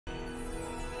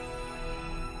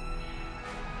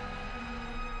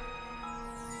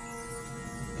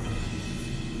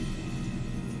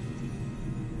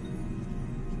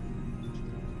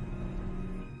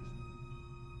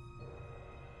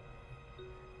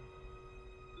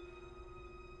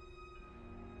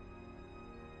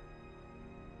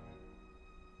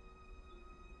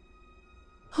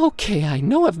Okay, I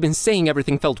know I've been saying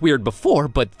everything felt weird before,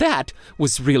 but that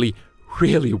was really,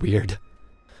 really weird.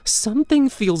 Something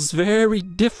feels very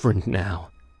different now.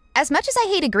 As much as I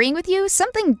hate agreeing with you,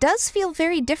 something does feel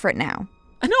very different now.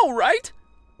 I know, right?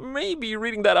 Maybe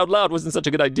reading that out loud wasn't such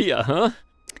a good idea, huh?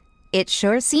 It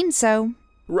sure seems so.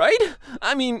 Right?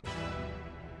 I mean...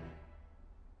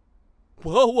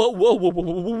 Whoa,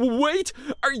 wait!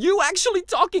 Are you actually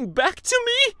talking back to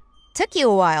me? Took you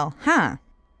a while, huh?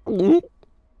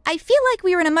 I feel like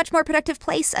we were in a much more productive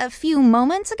place a few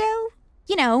moments ago.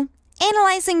 You know,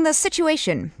 analyzing the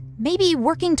situation. Maybe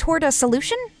working toward a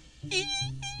solution? You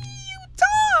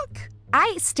talk!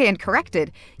 I stand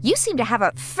corrected. You seem to have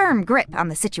a firm grip on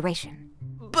the situation.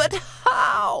 But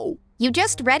how? You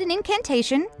just read an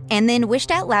incantation and then wished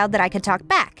out loud that I could talk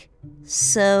back.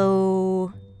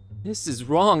 So... This is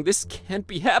wrong. This can't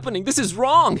be happening. This is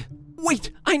wrong.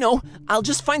 Wait, I know. I'll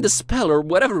just find the spell or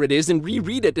whatever it is and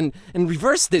reread it and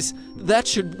reverse this. That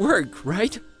should work,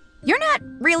 right? You're not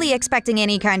really expecting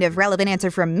any kind of relevant answer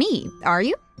from me, are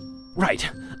you? Right.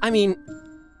 I mean...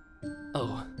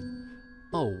 Oh,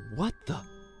 what the...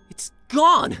 It's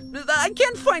gone! I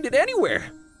can't find it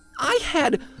anywhere!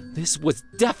 This was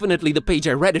definitely the page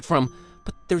I read it from,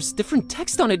 but there's different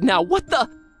text on it now. What the...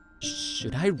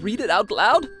 Should I read it out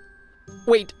loud?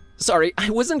 Wait, sorry, I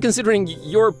wasn't considering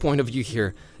your point of view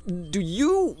here. Do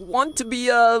you want to be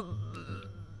a...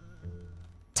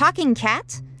 Talking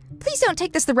cat? Please don't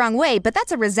take this the wrong way, but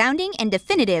that's a resounding and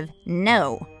definitive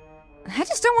no. I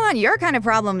just don't want your kind of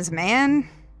problems, man.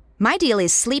 My deal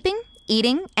is sleeping,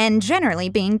 eating, and generally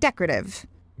being decorative.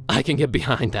 I can get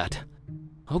behind that.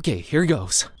 Okay, here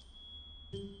goes.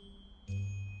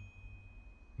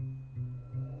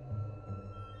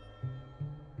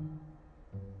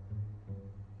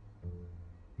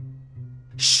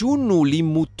 Shunu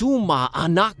limutuma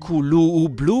anakulu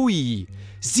ublui,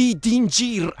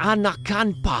 zidinjir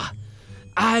anakanpa.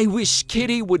 I wish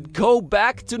Kitty would go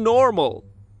back to normal.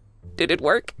 Did it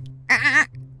work?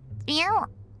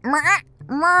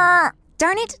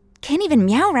 Darn it, can't even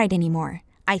meow right anymore.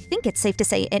 I think it's safe to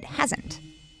say it hasn't.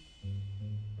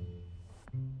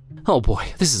 Oh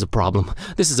boy, this is a problem.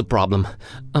 This is a problem.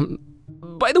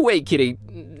 By the way, Kitty,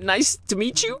 nice to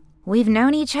meet you. We've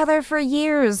known each other for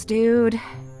years, dude.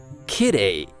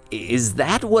 Kitty, is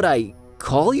that what I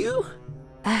call you?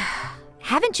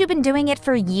 Haven't you been doing it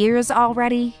for years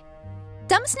already?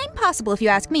 Dumbest name possible if you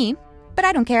ask me, but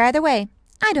I don't care either way.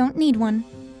 I don't need one.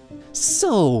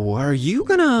 So, are you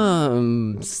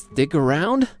gonna stick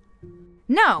around?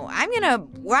 No, I'm gonna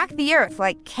walk the earth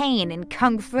like Caine in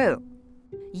Kung Fu.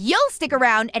 You'll stick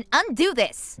around and undo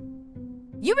this.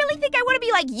 You really think I want to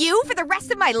be like you for the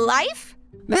rest of my life?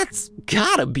 That's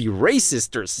gotta be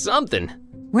racist or something.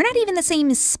 We're not even the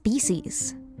same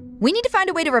species. We need to find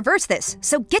a way to reverse this,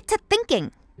 so get to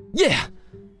thinking. Yeah,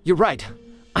 you're right.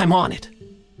 I'm on it.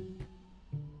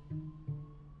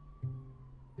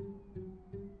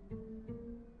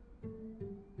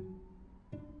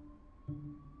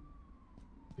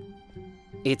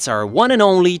 It's our one and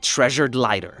only treasured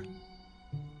lighter.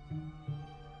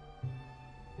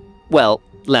 Well,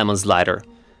 Lemon's lighter.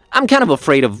 I'm kind of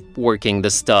afraid of working the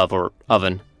stove or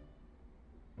oven.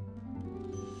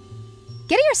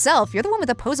 Get it yourself, you're the one with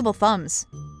opposable thumbs.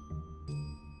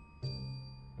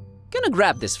 Gonna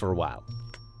grab this for a while.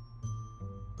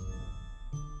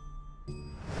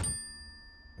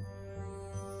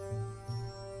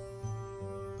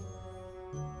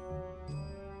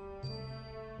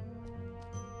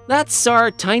 That's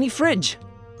our tiny fridge.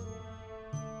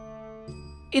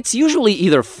 It's usually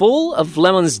either full of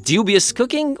Lemon's dubious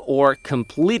cooking or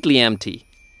completely empty.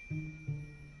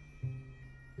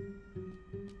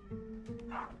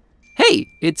 Hey,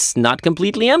 it's not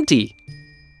completely empty.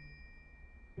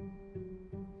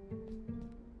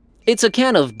 It's a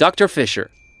can of Dr. Fisher,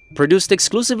 produced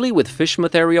exclusively with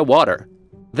Fishmotheria water.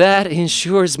 That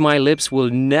ensures my lips will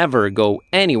never go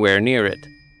anywhere near it.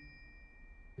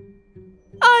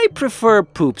 I prefer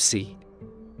Poopsie.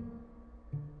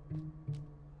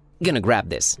 Gonna grab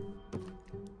this.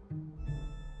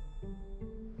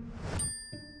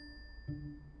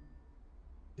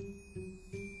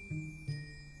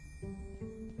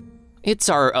 It's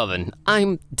our oven.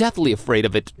 I'm deathly afraid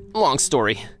of it. Long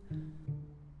story.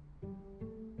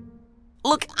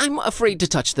 Look, I'm afraid to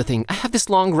touch the thing. I have this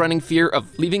long-running fear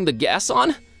of leaving the gas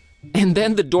on, and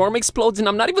then the dorm explodes and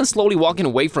I'm not even slowly walking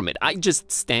away from it. I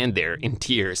just stand there in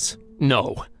tears.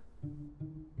 No.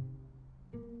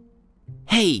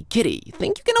 Hey, Kitty,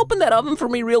 think you can open that oven for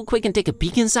me real quick and take a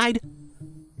peek inside?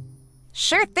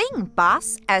 Sure thing,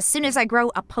 boss. As soon as I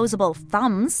grow opposable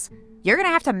thumbs, you're gonna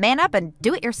have to man up and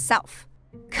do it yourself.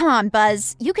 Come on,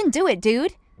 Buzz. You can do it,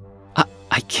 dude.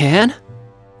 I can?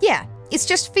 Yeah, it's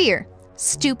just fear.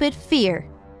 Stupid fear.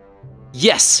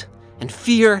 Yes, and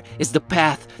fear is the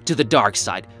path to the dark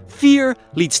side. Fear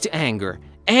leads to anger.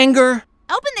 Anger...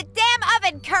 Open the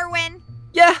damn oven, Kerwin!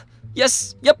 Yeah,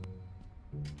 yes, yep.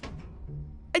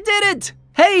 I did it!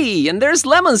 Hey, and there's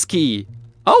Lemon's key.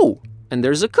 Oh, and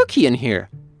there's a cookie in here.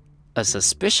 A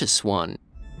suspicious one.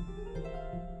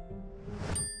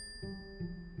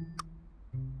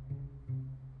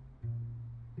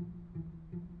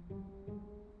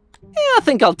 Yeah, I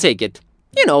think I'll take it.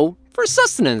 You know, for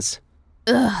sustenance.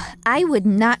 Ugh, I would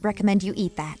not recommend you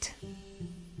eat that.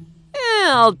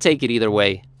 Yeah, I'll take it either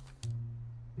way.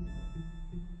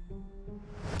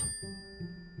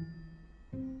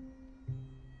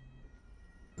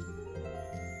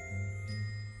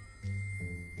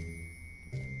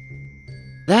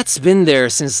 That's been there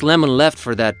since Lemon left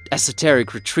for that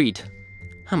esoteric retreat.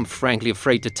 I'm frankly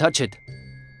afraid to touch it.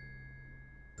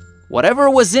 Whatever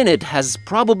was in it has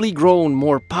probably grown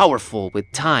more powerful with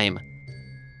time.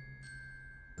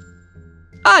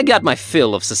 I got my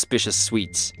fill of suspicious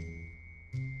sweets.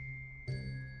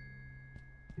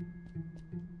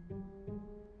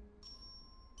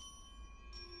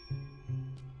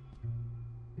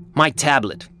 My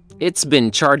tablet. It's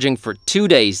been charging for 2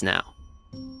 days now.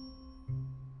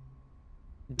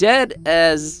 Dead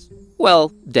as... well,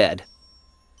 dead.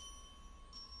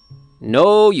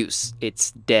 No use,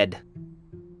 it's dead.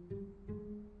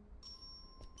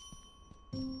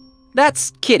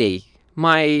 That's Kitty.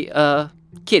 My,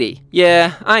 Kitty.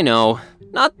 Yeah, I know.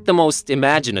 Not the most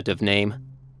imaginative name.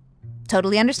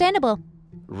 Totally understandable.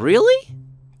 Really?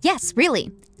 Yes,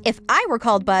 really. If I were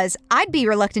called Buzz, I'd be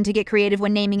reluctant to get creative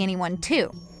when naming anyone,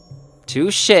 too.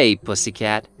 Touché,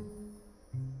 pussycat.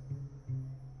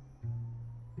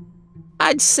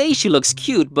 I'd say she looks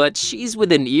cute, but she's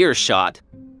within earshot.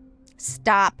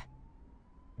 Stop.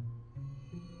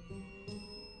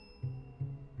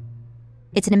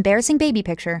 It's an embarrassing baby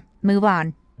picture. Move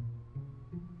on.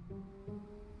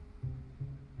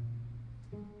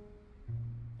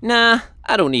 Nah,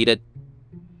 I don't need it.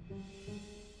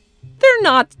 They're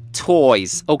not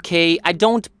toys, okay? I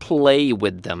don't play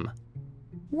with them.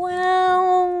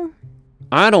 Well...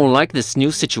 I don't like this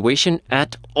new situation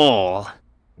at all.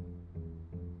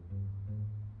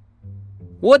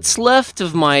 What's left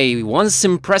of my once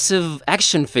impressive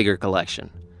action figure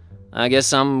collection? I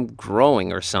guess I'm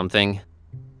growing or something.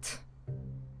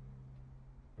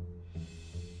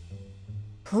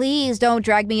 Please don't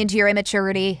drag me into your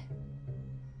immaturity.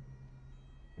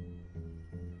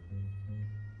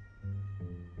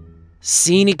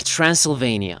 Scenic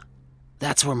Transylvania.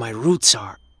 That's where my roots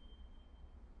are.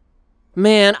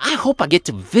 Man, I hope I get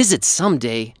to visit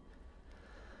someday.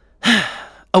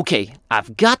 Okay,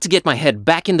 I've got to get my head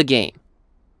back in the game.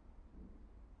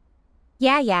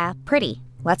 Yeah, pretty.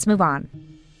 Let's move on.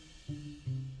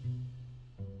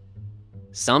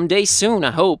 Someday soon,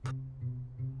 I hope.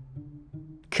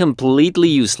 Completely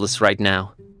useless right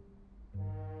now.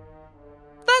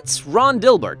 That's Ron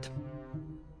Dilbert.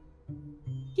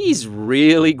 He's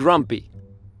really grumpy.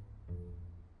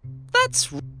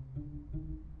 That's...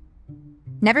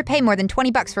 Never pay more than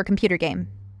 $20 for a computer game.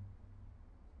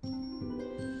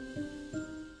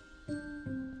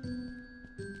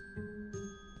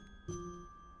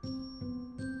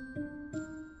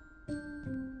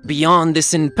 Beyond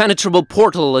this impenetrable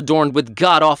portal adorned with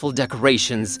god-awful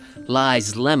decorations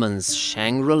lies Lemon's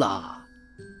Shangri-La.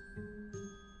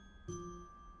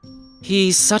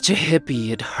 He's such a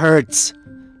hippie, it hurts.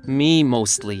 Me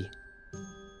mostly.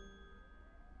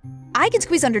 I can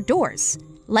squeeze under doors.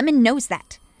 Lemon knows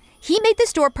that. He made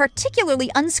this door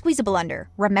particularly unsqueezable under,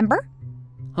 remember?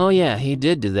 Oh yeah, he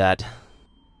did do that.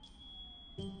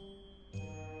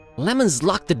 Lemon's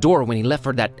locked the door when he left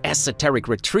for that esoteric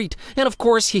retreat, and of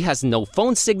course he has no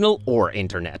phone signal or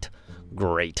internet.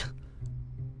 Great.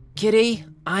 Kitty,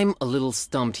 I'm a little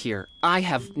stumped here. I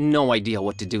have no idea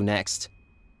what to do next.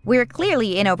 We're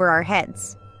clearly in over our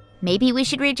heads. Maybe we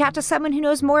should reach out to someone who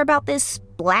knows more about this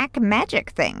black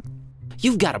magic thing.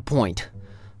 You've got a point.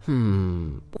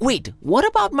 Wait, what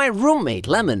about my roommate,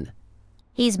 Lemon?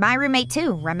 He's my roommate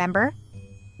too, remember?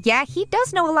 Yeah, he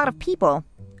does know a lot of people.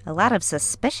 A lot of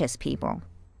suspicious people.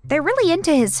 They're really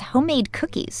into his homemade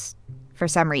cookies, for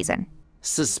some reason.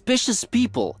 Suspicious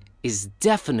people is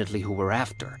definitely who we're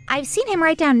after. I've seen him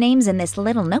write down names in this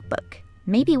little notebook.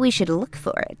 Maybe we should look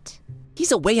for it.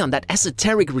 He's away on that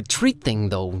esoteric retreat thing,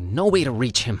 though. No way to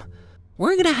reach him.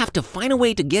 We're gonna have to find a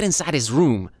way to get inside his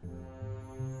room.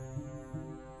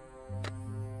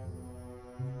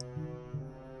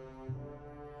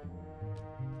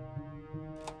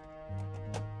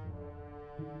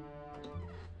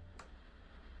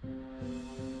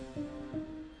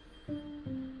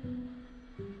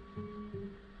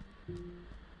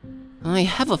 I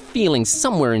have a feeling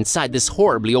somewhere inside this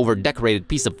horribly over-decorated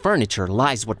piece of furniture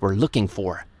lies what we're looking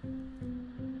for.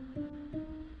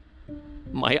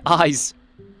 My eyes,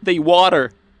 they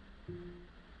water.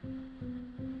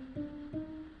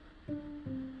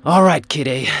 All right,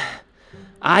 kiddy.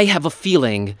 I have a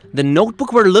feeling the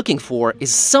notebook we're looking for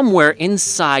is somewhere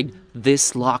inside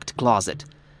this locked closet.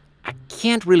 I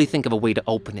can't really think of a way to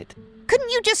open it. Couldn't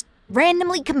you just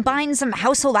randomly combine some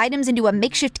household items into a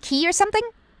makeshift key or something?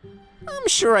 I'm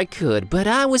sure I could, but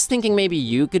I was thinking maybe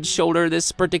you could shoulder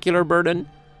this particular burden.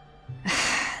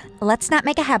 Let's not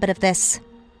make a habit of this.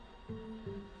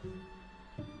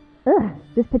 Ugh,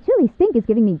 this patchouli stink is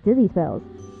giving me dizzy spells.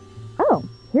 Oh,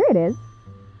 here it is.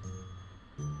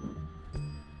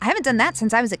 I haven't done that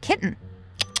since I was a kitten.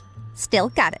 Still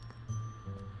got it.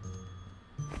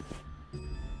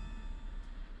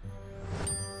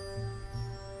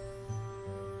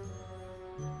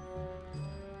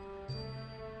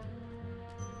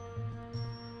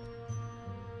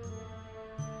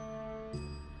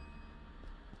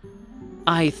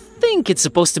 I think it's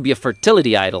supposed to be a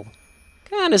fertility idol.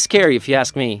 Kinda scary if you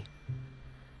ask me.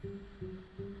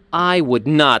 I would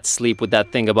not sleep with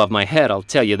that thing above my head, I'll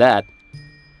tell you that.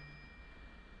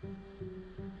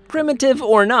 Primitive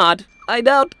or not, I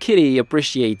doubt Kitty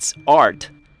appreciates art.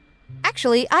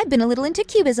 Actually, I've been a little into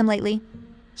cubism lately.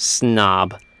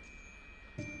 Snob.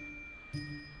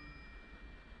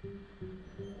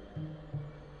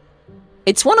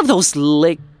 It's one of those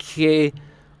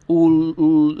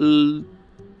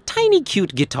tiny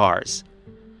cute guitars.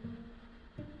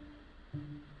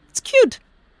 It's cute.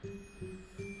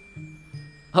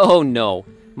 Oh no,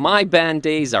 my band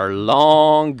days are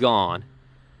long gone.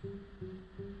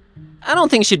 I don't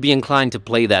think she'd be inclined to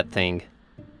play that thing.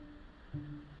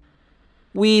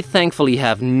 We thankfully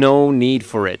have no need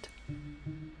for it.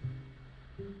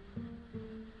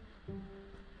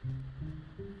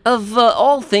 Of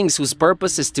all things whose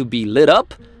purpose is to be lit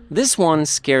up, this one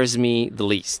scares me the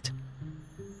least.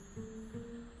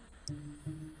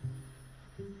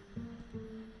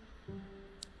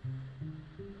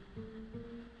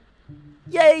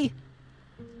 Yay!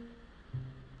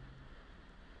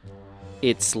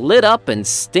 It's lit up and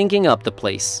stinking up the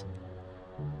place.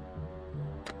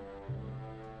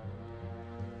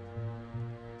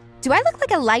 Do I look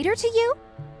like a lighter to you?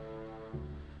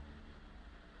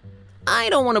 I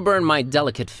don't want to burn my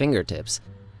delicate fingertips.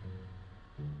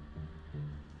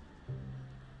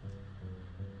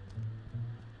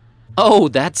 Oh,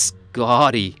 that's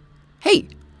gaudy. Hey,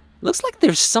 looks like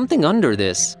there's something under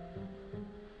this.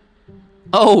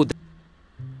 Oh,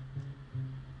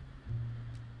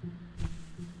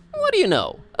 what do you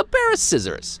know? A pair of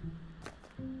scissors.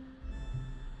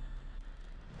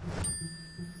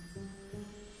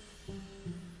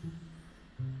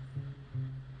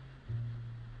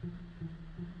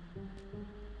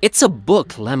 It's a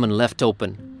book Lemon left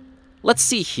open. Let's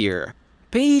see here.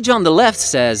 Page on the left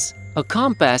says, a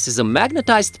compass is a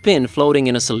magnetized pin floating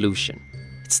in a solution.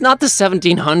 It's not the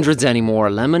 1700s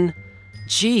anymore, Lemon.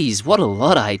 Jeez, what a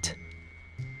Luddite.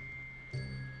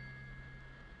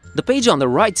 The page on the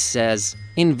right says,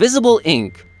 invisible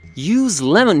ink. Use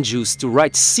lemon juice to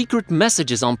write secret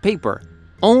messages on paper.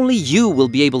 Only you will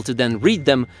be able to then read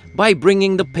them by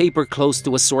bringing the paper close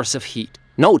to a source of heat.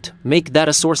 Note, make that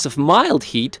a source of mild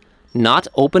heat, not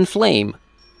open flame.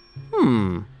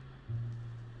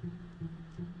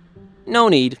 No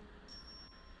need.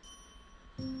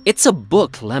 It's a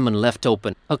book Lemon left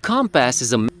open. A compass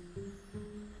is a...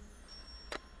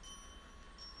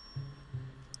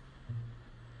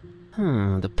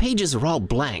 the pages are all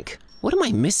blank. What am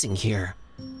I missing here?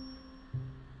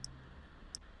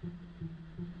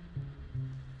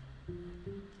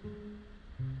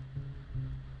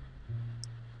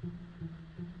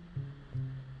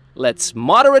 Let's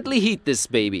moderately heat this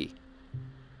baby.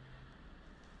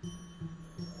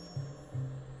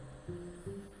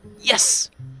 Yes!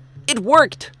 It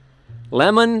worked!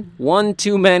 Lemon, one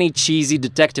too many cheesy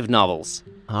detective novels.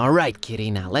 All right, kitty,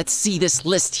 now let's see this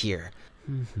list here.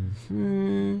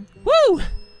 Woo!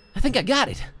 I think I got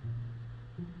it.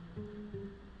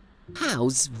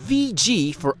 How's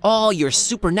VG for all your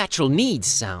supernatural needs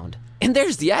sound? And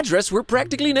there's the address, we're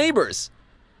practically neighbors.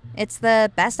 It's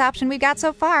the best option we've got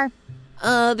so far.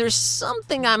 There's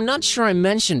something I'm not sure I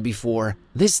mentioned before.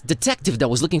 This detective that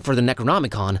was looking for the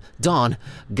Necronomicon, Dawn,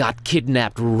 got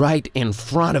kidnapped right in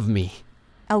front of me.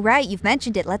 Oh right, you've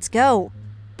mentioned it, let's go.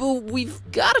 But we've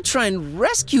gotta try and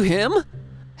rescue him.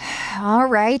 All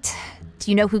right. Do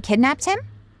you know who kidnapped him?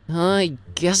 I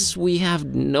guess we have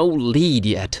no lead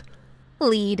yet.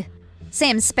 Lead.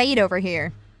 Sam Spade over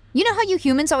here. You know how you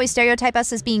humans always stereotype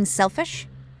us as being selfish?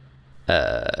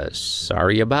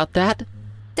 Sorry about that?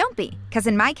 Don't be, because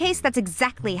in my case, that's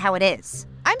exactly how it is.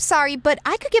 I'm sorry, but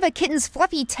I could give a kitten's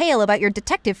fluffy tale about your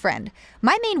detective friend.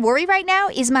 My main worry right now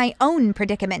is my own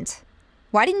predicament.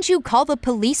 Why didn't you call the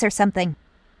police or something?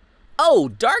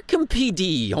 Oh, Darkham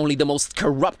PD, only the most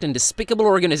corrupt and despicable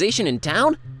organization in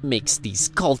town? Makes these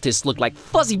cultists look like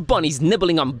fuzzy bunnies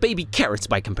nibbling on baby carrots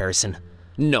by comparison.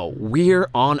 No, we're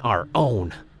on our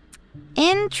own.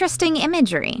 Interesting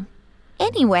imagery.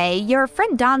 Anyway, your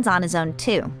friend Don's on his own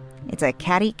too. It's a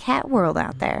catty-cat world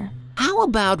out there. How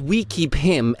about we keep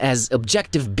him as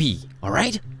Objective B,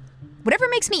 alright? Whatever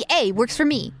makes me A works for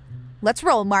me. Let's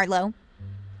roll, Marlowe.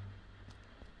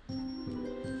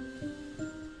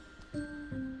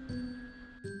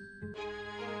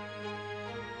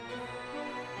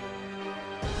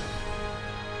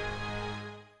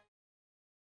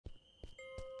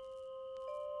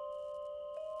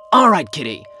 Alright,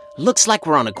 kitty. Looks like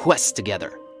we're on a quest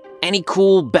together. Any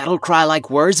cool battle cry-like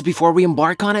words before we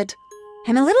embark on it?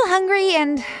 I'm a little hungry,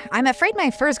 and I'm afraid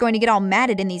my fur's going to get all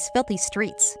matted in these filthy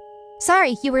streets.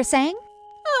 Sorry, you were saying?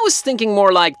 I was thinking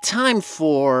more like time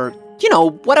for, you know,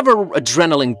 whatever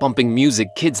adrenaline-pumping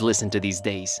music kids listen to these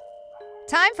days.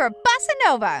 Time for Bossa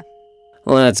Nova!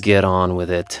 Let's get on with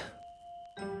it.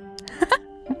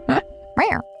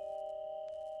 Rare.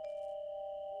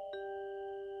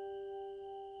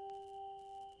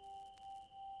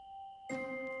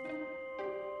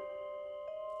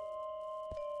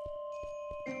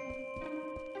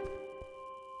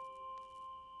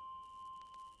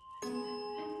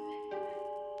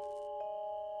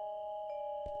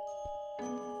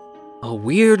 A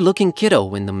weird-looking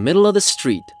kiddo in the middle of the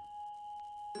street.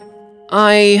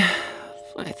 I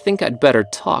think I'd better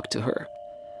talk to her.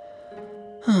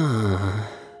 I'm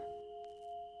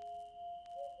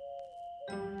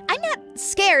not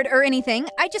scared or anything.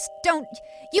 I just don't...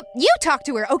 You talk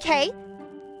to her, okay?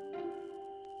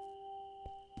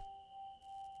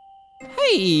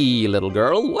 Hey, little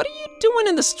girl, what are you doing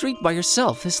in the street by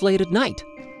yourself this late at night?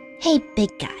 Hey,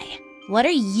 big guy. What are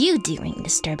you doing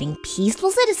disturbing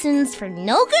peaceful citizens for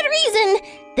no good reason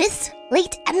this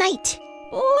late at night?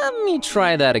 Let me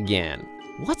try that again.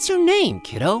 What's your name,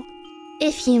 kiddo?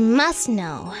 If you must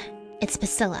know, it's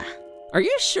Priscilla. Are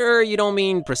you sure you don't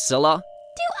mean Priscilla?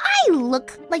 Do I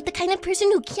look like the kind of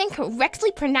person who can't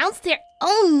correctly pronounce their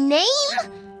own name?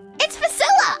 It's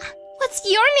Priscilla! What's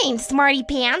your name, smarty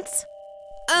pants?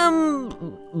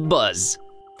 Buzz.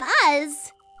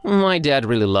 Buzz? My dad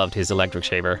really loved his electric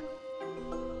shaver.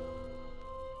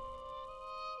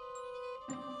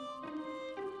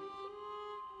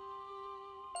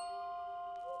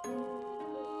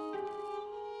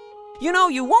 You know,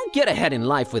 you won't get ahead in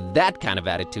life with that kind of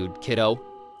attitude, kiddo.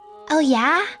 Oh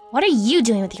yeah? What are you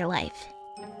doing with your life?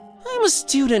 I'm a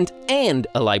student and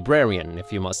a librarian,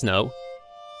 if you must know.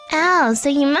 Oh, so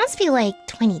you must be like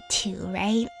 22,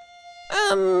 right?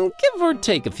 Give or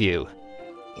take a few.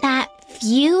 That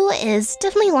few is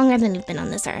definitely longer than you've been on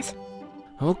this earth.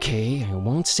 Okay, I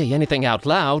won't say anything out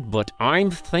loud, but I'm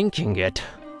thinking it.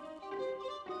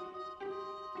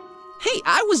 Hey,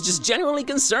 I was just genuinely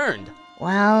concerned.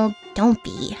 Well, don't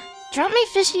be. Drop my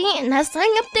fishy in that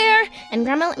sign up there, and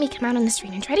Grandma let me come out on the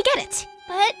street and try to get it.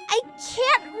 But I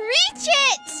can't reach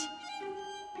it!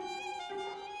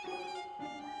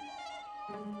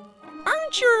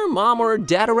 Aren't your mom or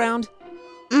dad around?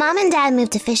 Mom and Dad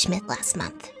moved to Fishmith last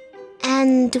month.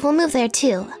 And we'll move there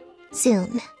too,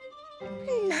 soon.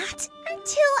 Not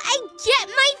until I get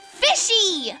my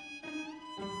fishy!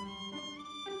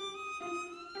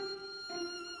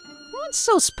 What's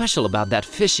so special about that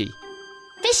fishy?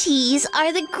 Fishies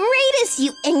are the greatest,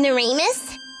 you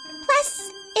ignoramus!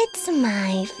 Plus, it's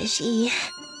my fishy.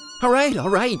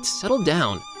 Alright, settle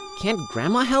down. Can't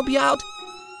Grandma help you out?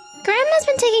 Grandma's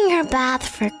been taking her bath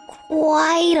for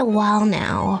quite a while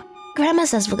now. Grandma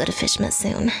says we'll go to Fishmith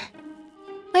soon.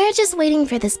 We're just waiting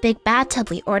for this big bathtub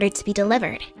we ordered to be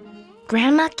delivered.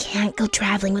 Grandma can't go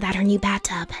traveling without her new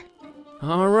bathtub.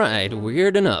 Alright,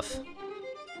 weird enough.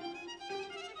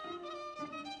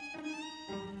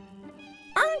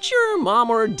 Aren't your mom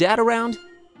or dad around?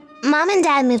 Mom and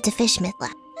Dad moved to Fishmith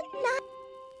last.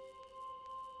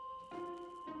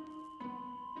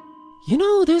 You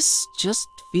know, this just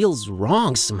feels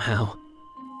wrong somehow.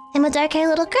 I'm a dark-haired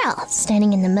little girl,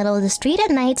 standing in the middle of the street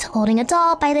at night, holding a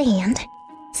doll by the hand.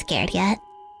 Scared yet?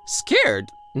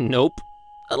 Scared? Nope.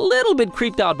 A little bit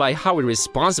creeped out by how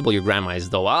irresponsible your grandma is,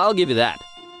 though, I'll give you that.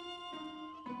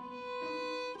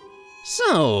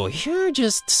 So, you're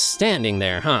just standing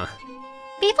there, huh?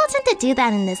 People tend to do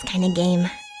that in this kind of game.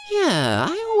 Yeah,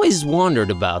 I always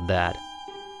wondered about that.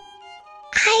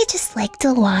 I just like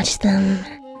to watch them.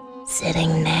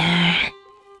 sitting there,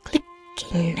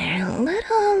 clicking their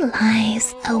little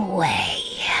lives away.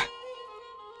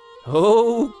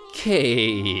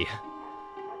 Okay.